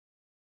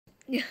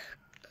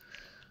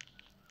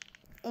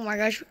Oh my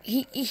gosh,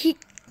 he.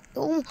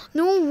 Oh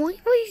no! What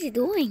is he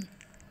doing,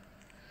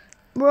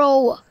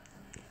 bro?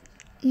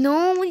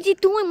 No, what is he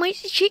doing? Why is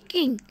he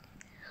shaking?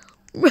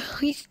 Bro,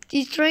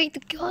 he's trying to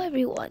kill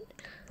everyone.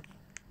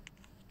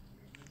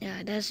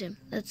 Yeah, that's him.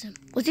 That's him.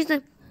 What's his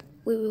name?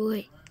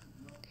 Wait.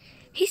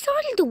 He's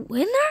already the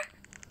winner?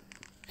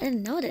 I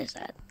didn't notice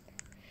that.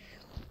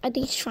 I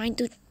think he's trying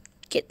to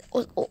get.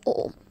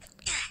 Oh.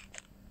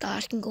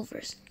 Dash can go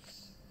first.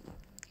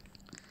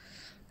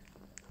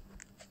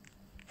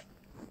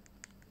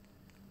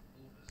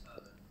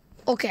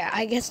 Okay,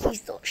 I guess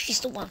she's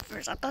the one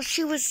first. I thought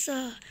she was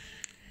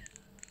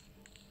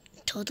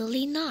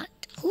totally not.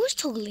 Who's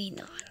totally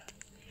not?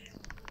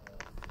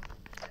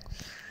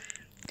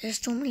 There's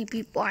so many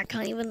people I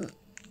can't even.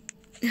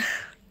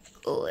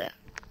 Oh yeah.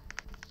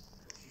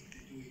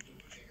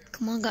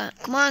 Come on, guys.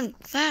 Come on,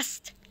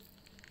 fast.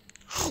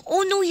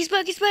 Oh no, he's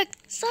back.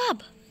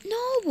 Stop.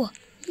 No.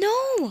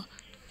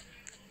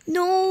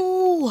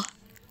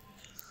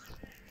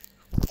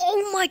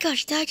 Oh my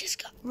gosh, that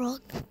just got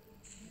rolled.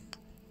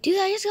 Dude,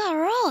 I just got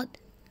rolled.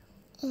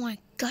 Oh my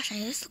gosh, I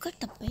just look like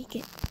the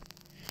bacon.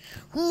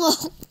 No.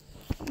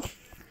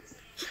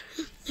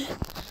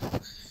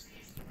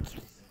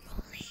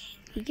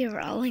 You get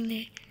rolling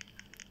there.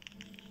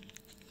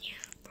 Yeah,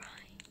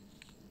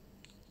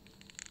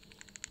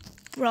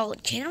 bro,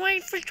 January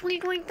 1st,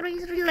 2023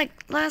 is like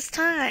last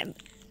time.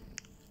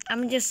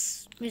 I'm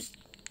just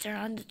Mr.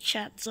 on the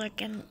chat so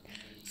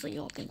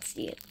y'all can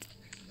see it.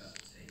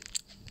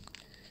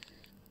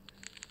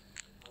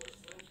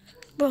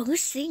 Bro,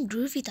 who's saying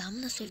Groovy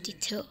Dominus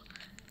 52?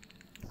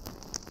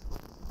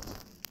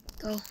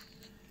 Go.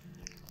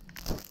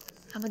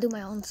 I'm gonna do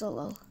my own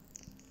solo.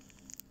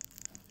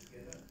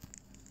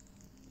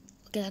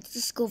 Okay, let's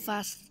just go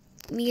fast.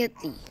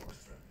 Immediately.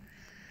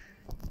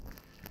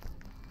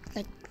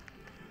 Like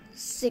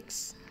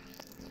 6.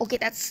 Okay,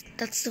 that's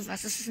too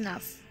fast. This is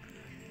enough.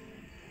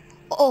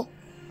 Oh,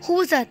 who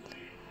was that?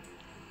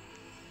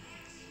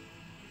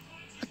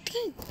 I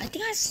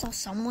think I saw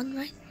someone,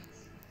 right?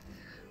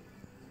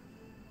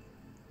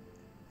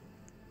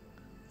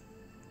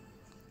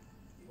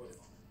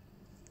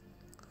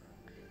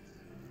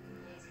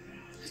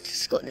 Let's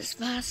just go this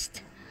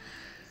fast.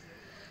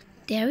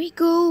 There we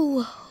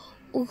go.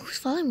 Oh, who's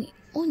following me?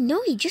 Oh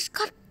no, he just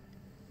got.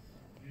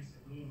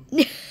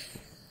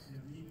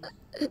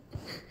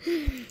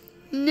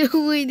 No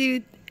way,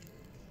 dude.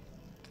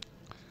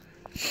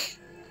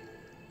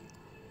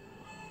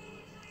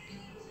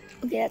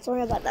 Okay, that's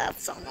sorry about that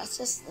song. That's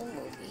just the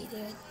movie,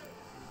 dude.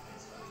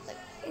 Like,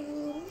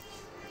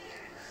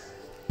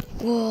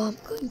 whoa, I'm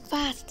going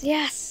fast.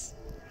 Yes.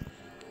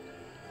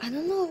 I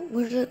don't know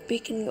where the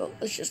beacon go.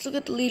 Let's just look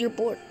at the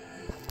leaderboard.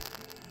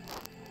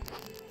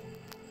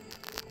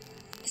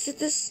 Is it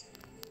this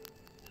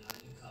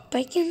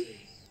bacon?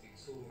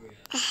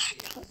 Ah,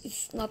 no,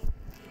 it's not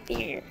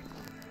there.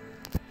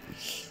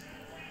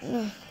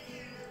 No.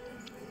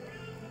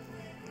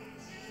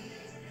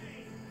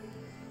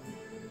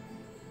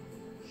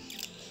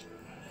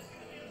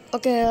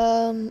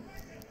 Okay,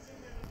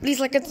 please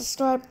like and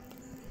subscribe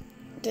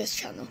this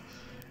channel.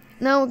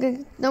 Now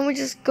we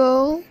just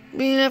go.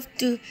 We have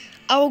to.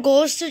 Our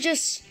goal is to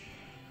just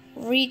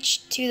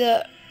reach to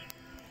the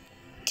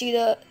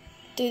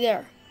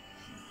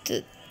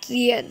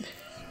end.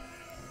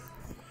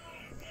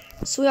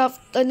 So I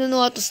don't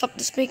know how to stop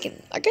this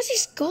bacon. I guess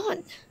he's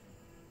gone.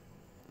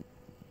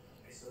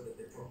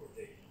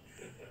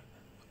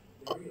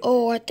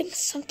 Oh, I think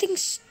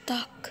something's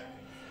stuck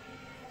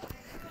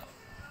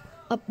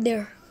up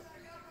there.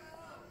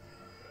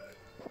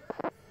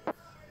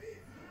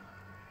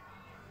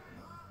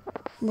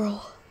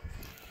 Bro.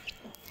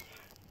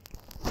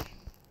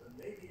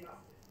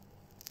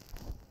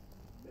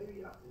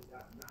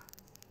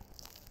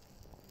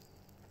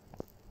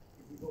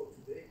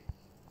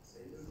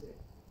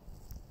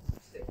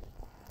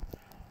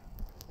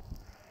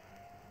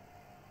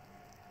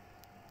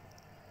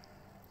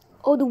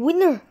 Oh, the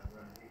winner.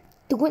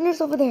 The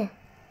winner's over there.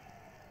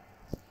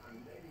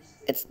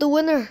 It's the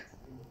winner.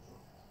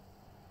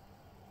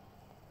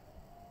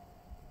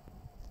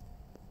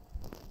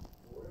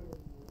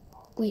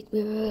 Wait.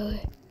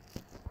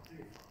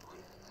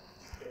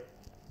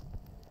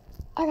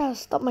 I gotta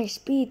stop my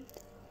speed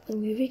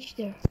when we reach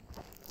there.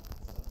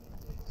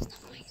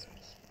 Stop my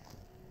speed.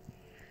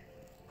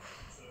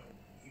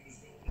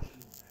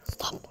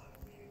 Stop.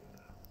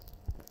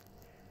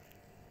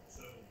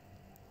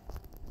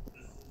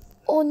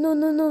 Oh, no.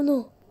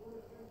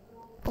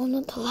 Oh,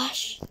 not the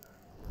lash.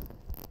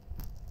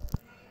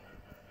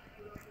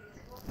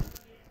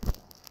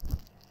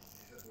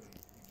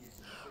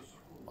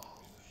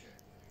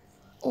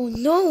 Oh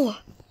no!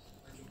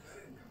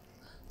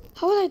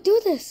 How would I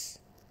do this?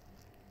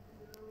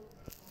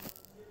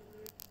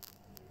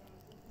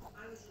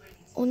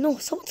 Oh no,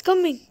 someone's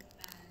coming!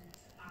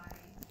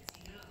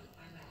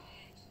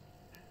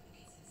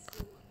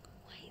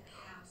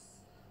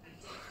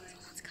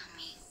 Someone's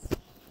coming.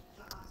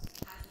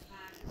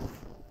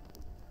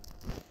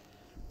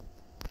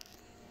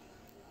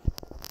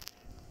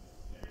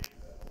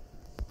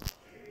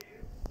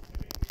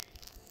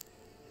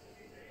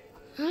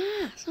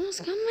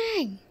 Someone's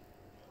coming.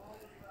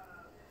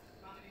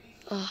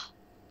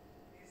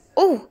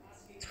 Oh,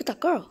 it's with that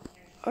girl.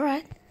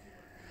 Alright.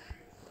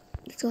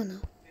 Let's go now.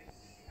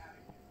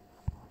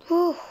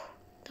 Whew,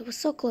 that was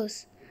so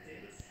close.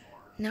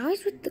 Now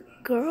he's with the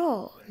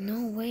girl.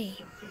 No way.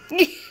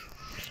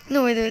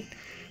 No way, dude.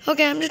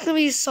 Okay, I'm just gonna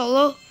be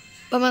solo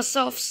by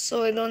myself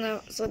so I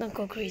don't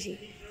go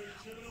crazy.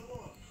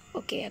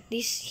 Okay, at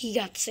least he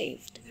got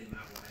saved.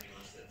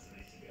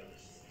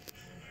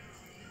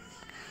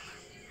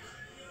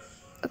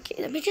 Okay,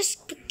 let me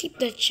just keep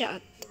the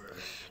chat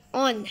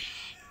on.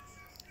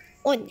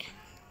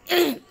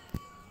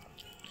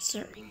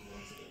 Sorry.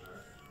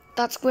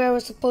 That's where I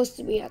was supposed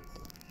to be at.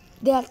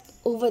 That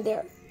over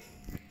there.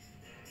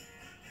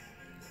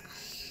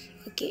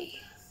 Okay.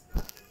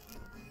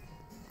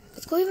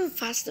 Let's go even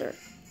faster.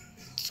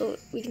 So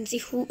we can see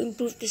who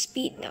improved the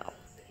speed now.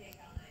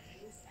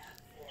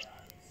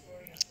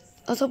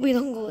 Let's hope we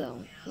don't go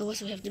down.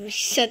 Otherwise we have to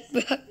reset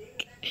back.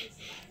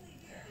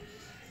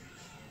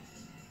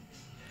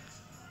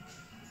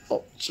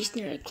 Oh, she's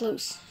nearly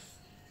close.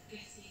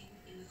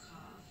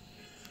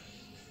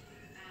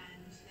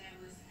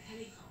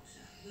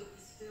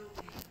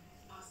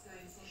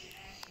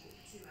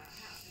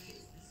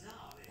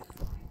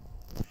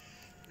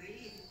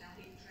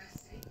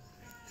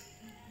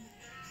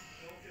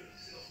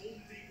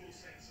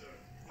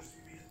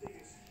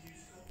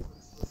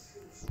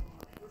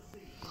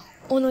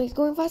 Oh no, he's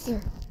going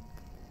faster.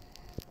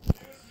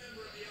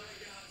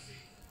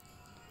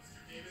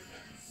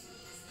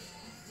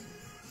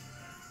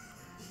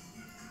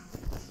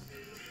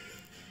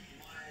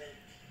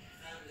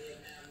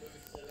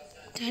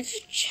 Did I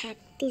just check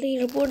the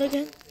leaderboard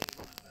again?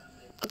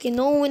 Okay,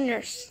 no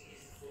winners.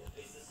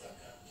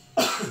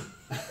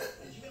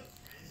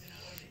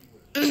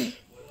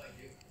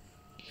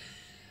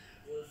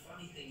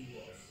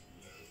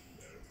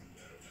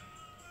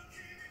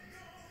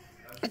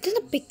 I think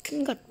the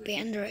bacon got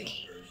banned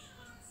already.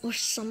 Or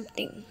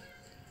something.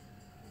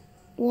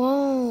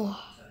 Whoa.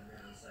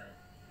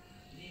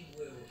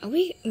 Are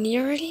we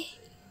near already?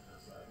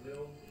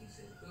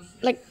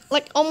 Like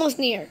almost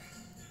near.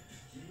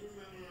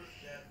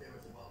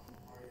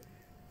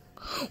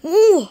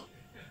 Ooh!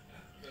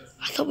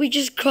 I thought we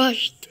just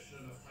crushed.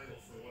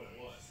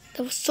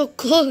 That was so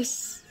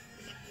close.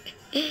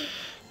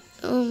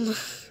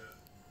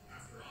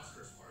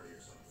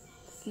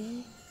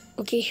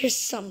 Okay, here's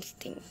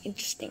something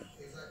interesting.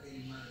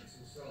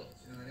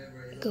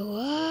 Go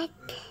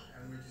up.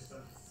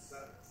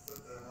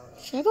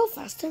 Should I go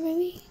faster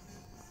maybe?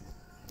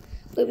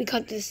 Wait, we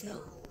can't do this now.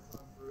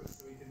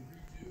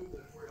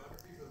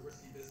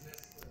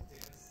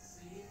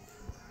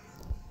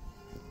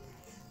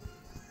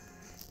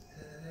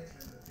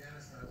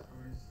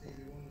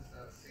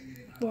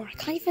 Bro, I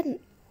can't even.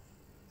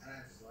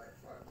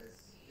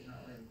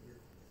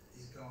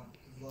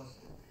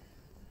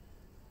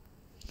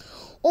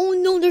 Oh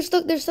no, they're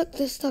stuck.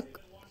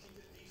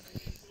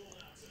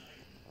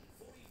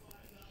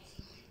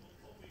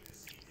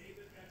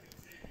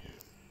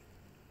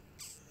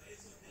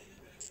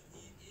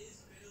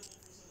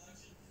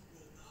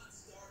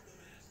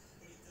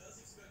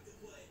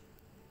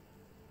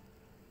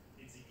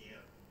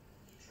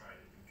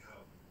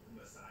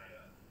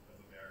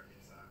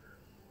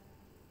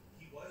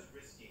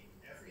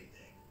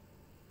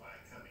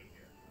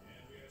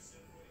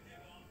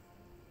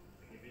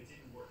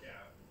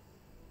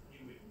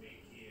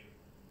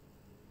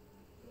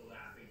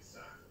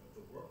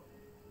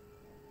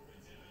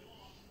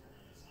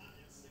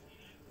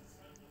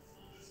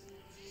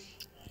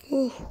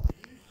 Ooh.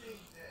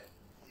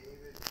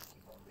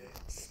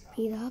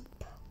 Speed up.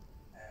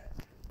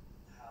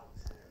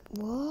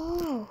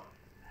 Whoa.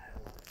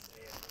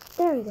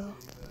 There we go.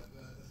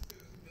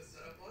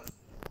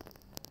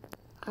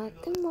 I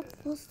think we're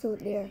supposed to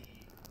there.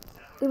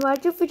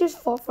 Imagine if we just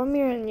fall from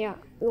here and yeah,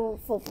 we will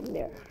fall from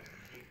there.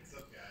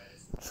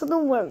 So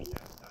don't worry.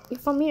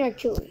 If I'm here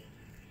actually,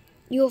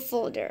 you'll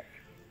fall there.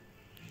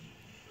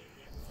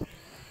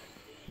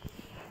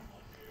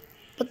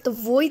 But the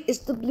void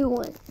is the blue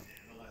one.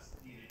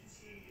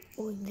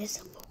 Oh,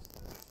 invisible.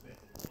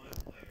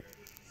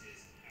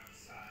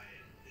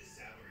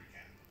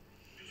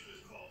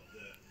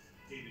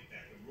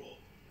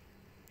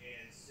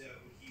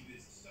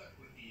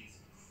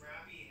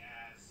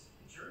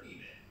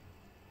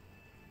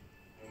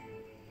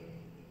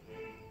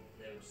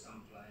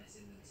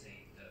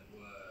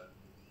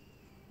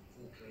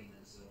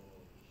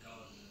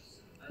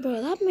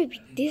 Bro, that made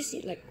me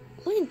dizzy. Like,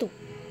 what in the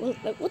world?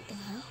 Like, what the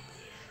hell?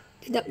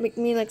 Did that make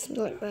me like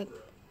something like that?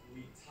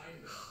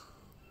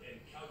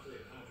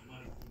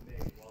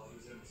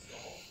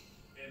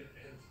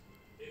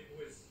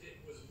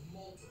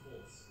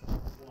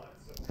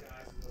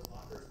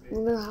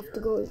 We're gonna have to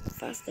go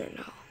faster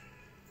now.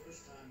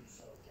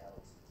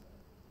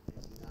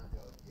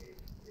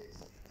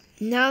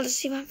 Now let's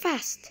see if I'm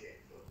fast.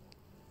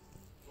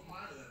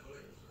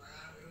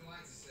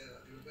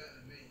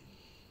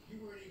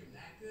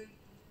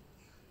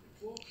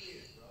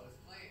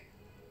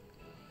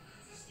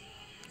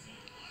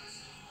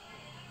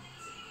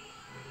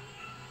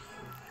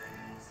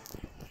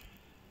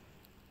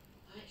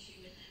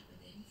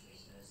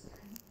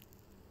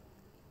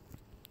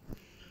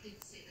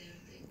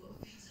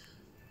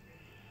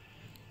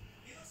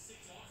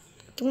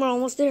 We're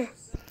almost there.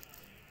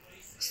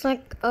 It's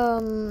like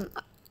a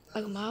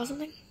mile or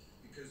something.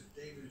 Because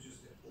David is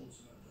just the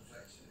ultimate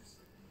perfectionist.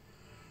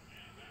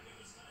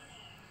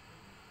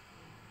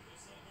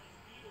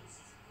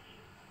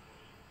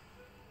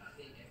 I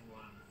think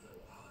everyone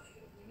thought, oh, they're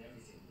going to win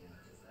everything now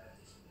because they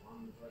have this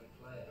one great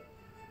player.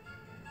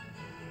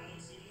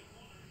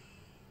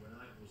 When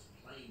I was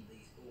playing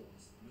these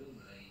balls,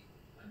 normally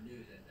I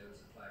knew that there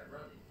was a player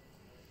running.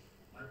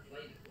 I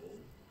played a ball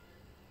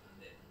and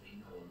there'd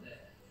be no one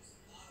there.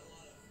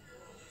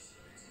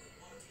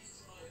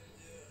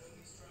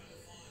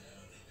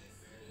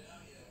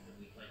 And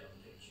we played on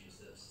pitches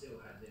that still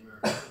had the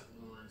American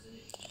football lines in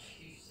it.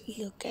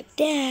 Look at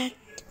that.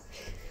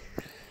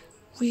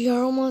 We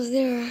are almost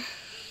there.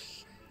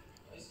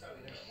 He's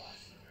probably never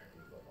watched an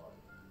American football.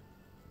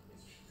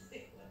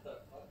 What the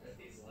fuck are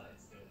these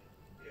lines doing?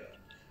 Yeah,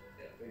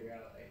 figure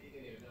out. Like, he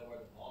didn't even know where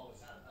the ball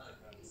was at. He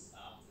probably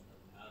stopped and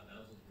the out of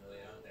bounds was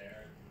really out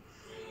there.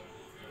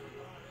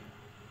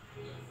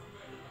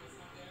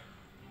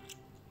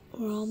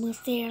 We're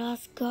almost there.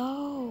 Let's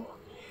go.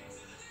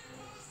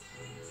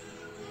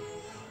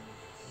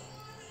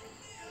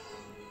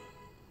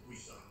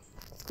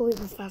 Let's go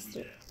even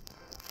faster.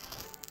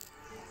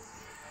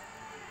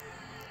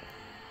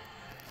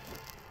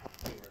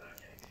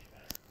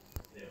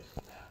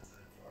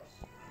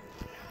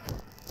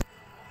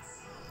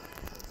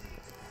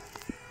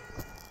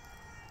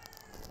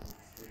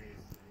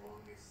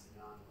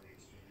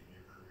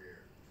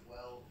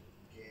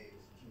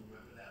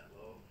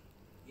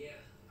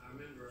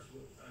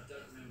 I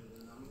don't remember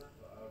the number,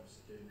 but I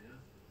obviously do now.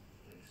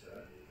 I think so.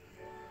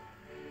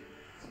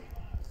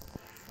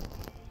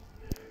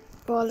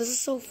 Bro, this is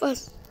so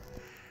fast.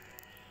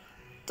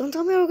 Don't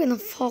tell me we're gonna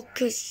fall,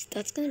 cause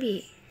that's gonna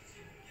be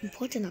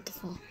important not to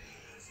fall.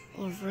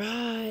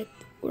 Alright,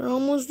 we're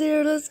almost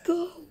there. Let's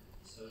go.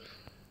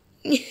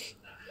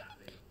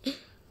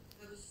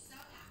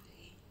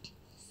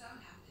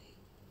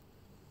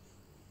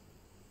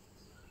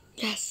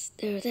 Yes,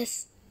 there it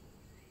is.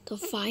 The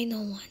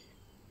final one.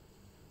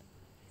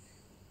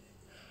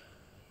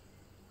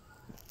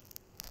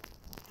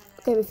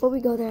 Okay, before we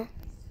go there,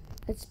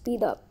 let's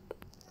speed up.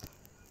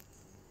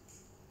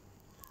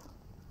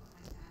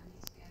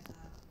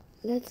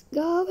 Let's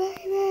go,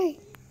 baby.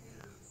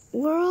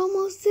 We're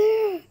almost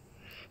there.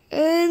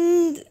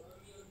 And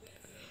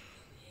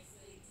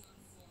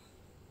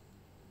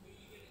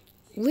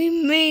we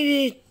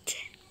made it.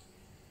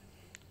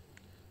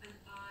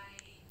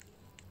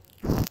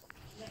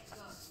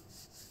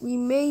 We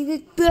made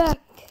it back.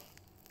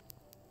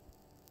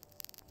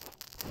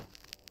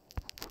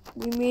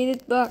 We made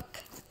it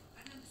back.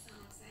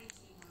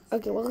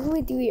 Okay, what can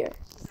we do here?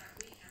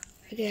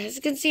 Okay, as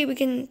you can see, we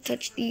can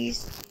touch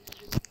these.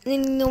 And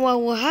then you know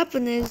what will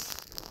happen is...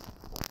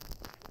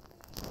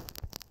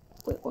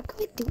 Wait, what can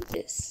we do with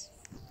this?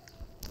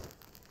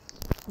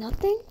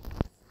 Nothing?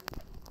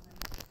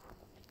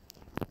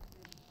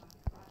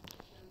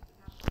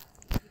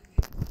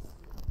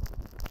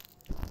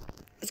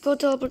 Let's go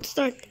to the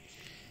start.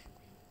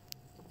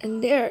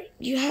 And there,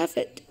 you have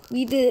it.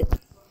 We did it.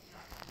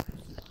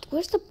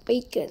 Where's the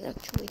bacon,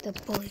 actually? The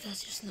bully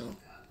does just know.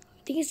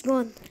 I think it's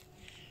gone.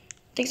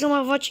 Thanks so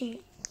much for watching.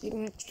 See you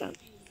next time.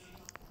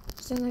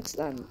 See you next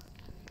time.